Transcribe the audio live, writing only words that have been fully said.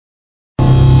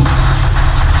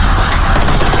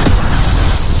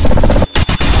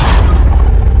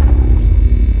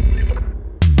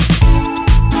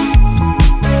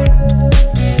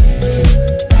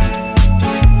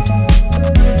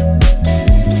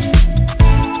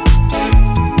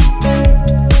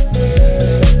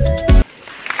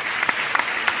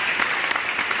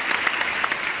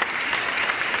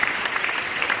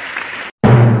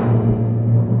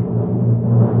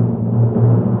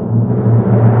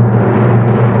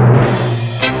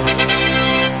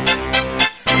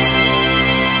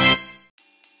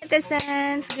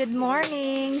netizens, good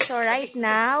morning. So right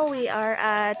now we are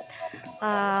at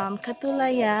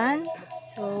Catulayan.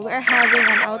 So we are having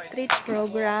an outreach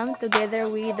program together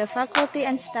with the faculty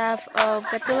and staff of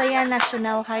Catulayan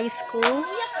National High School.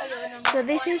 So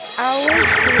this is our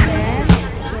student.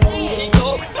 So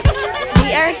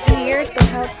we are here to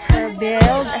help her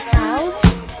build a house.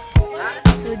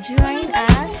 So join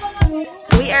us.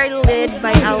 We are led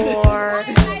by our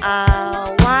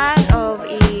one of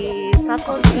a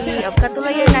faculty of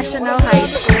Catulayan National High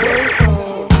School. So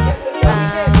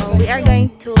we are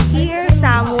going to hear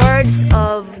some words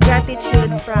of gratitude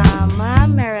from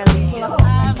Marilyn.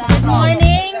 Good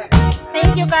morning.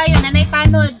 Thank you kayo, Nanay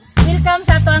Tanod. Welcome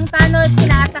sa tuang Tanod.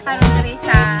 Kinaata karon diri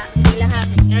sa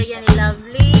ilahang area ni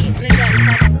Lovely.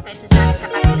 Isa sa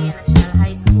Catulayan National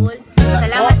High School.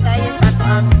 Salamat kayo sa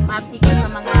tuang mapik sa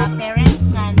mga parents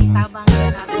nga nitabang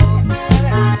nato.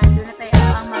 Doon na tayo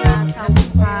ang mga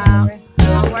sa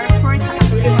workforce sa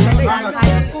Catulayan National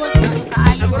High School. Sa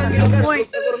ayon sa support.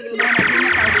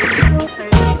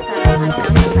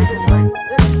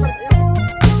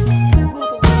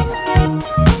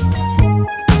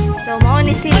 So mao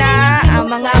ni sila ang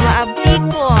mga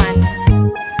maabtikon.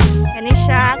 Kani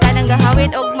siya kanang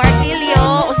gahawid og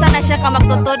martilyo, usa na siya ka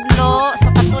magtutudlo sa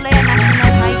Catulayan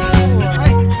National High School.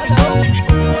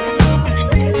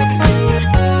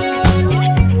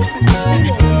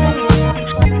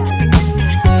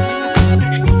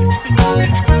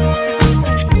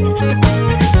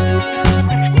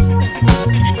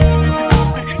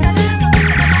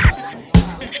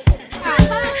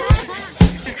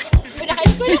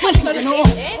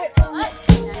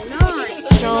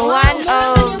 So one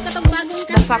of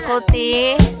the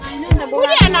faculty.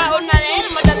 Uli anaon na rin,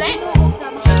 madali.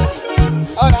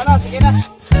 Oh, no, sige na.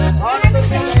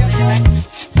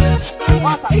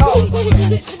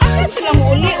 Asan sila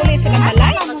mo uli sila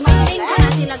malay? Magpagaling ko na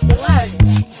sila tuwas.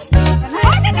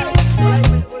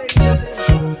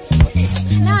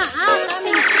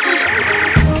 Kami.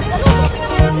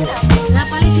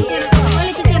 Napalit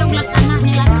si Sirong Latana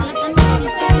nila.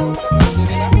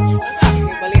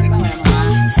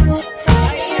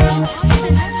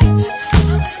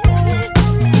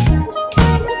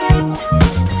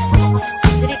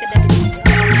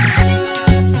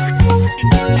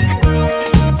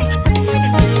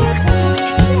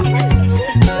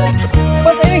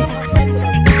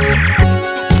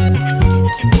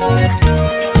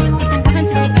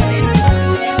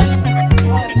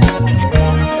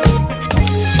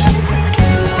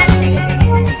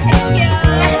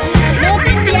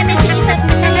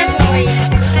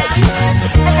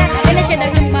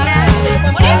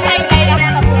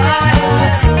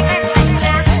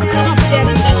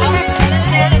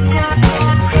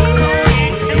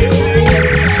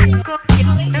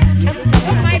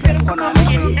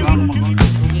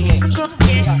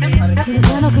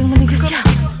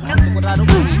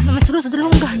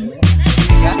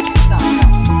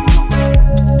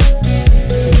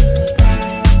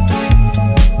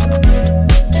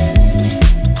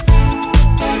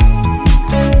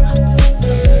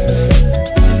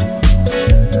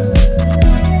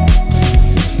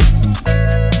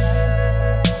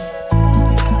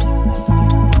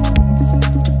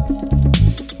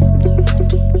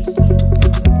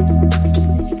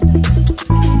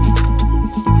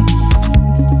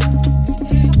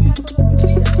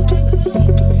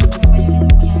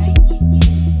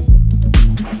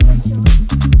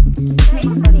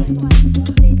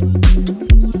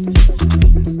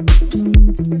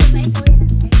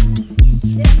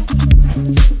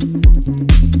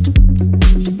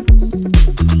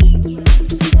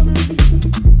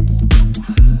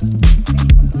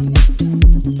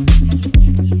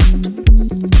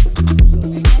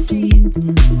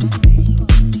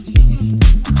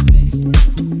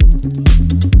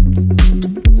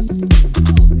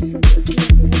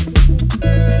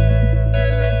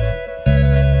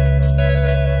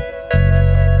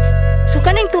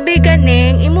 Tubigan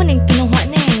ning imo ning kinuha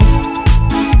ning.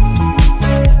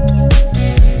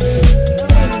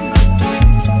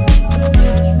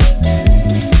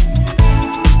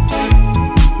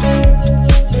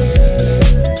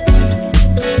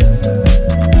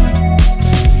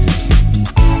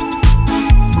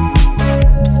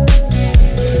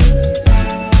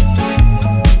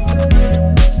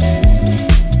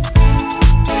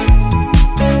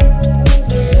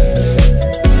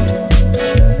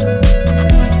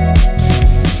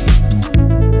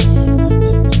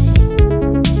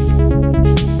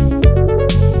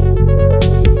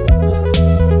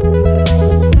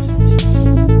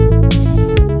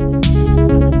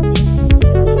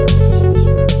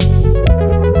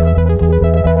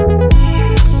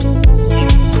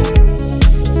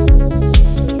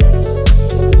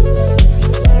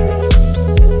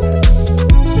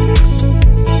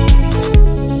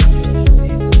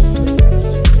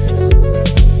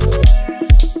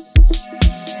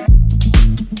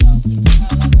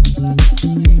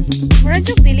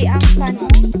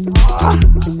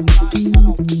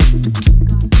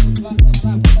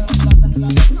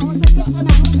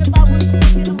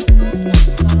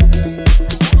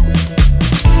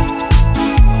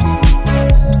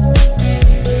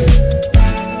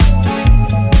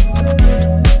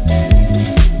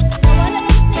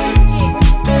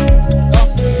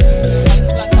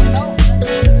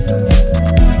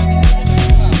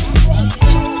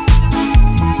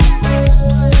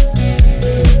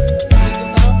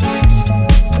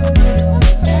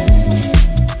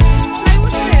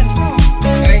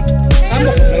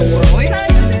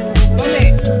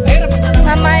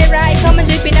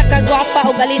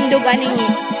 handog aning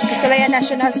Catulayan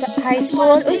National High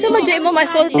School. Unsa man jay mo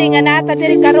masulti nga nata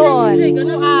diri karon?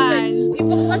 Ganuan.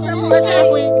 Ipakasal mo basta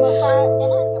ako.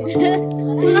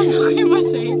 Wala ko kay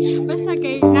masay. Basta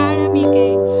kay naanabi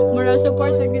kay mura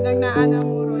support sa gidang naana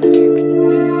mo ron.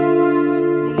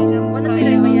 Ano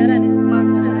tila bayaran is ma'am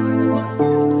na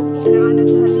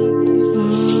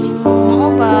Oo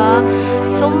ba?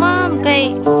 So ma'am,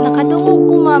 kay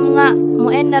nakadungog ko ma'am nga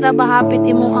muend na ra ba hapit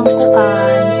imo ang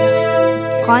kuan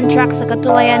contract sa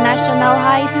Catulayan National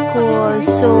High School.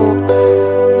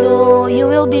 So you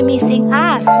will be missing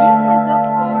us. Yes, of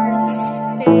course.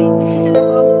 Kay kita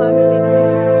ko family na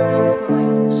sa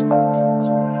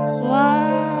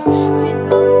Wow.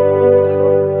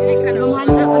 Dili ka na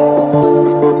umansa ko sa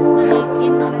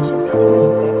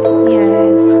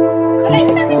Yes.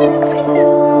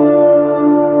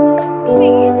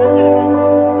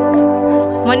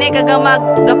 Muna gagamag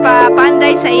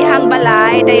gapapanday sa ihang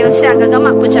balay dayon siya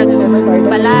gagama po siya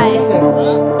balay.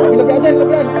 Ilagay aja,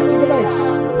 ilagay. Ilagay.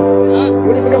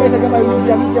 Uli pagamay sa gamay,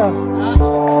 media.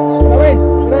 Gawin,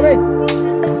 gawin.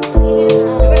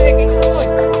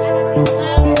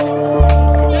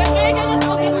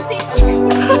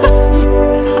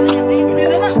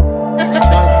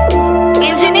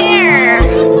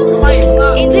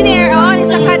 Engineer, oh,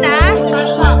 isa ka na?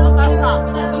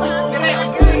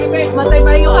 matay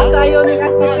ba yung kayo ni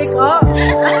Katitik, oh?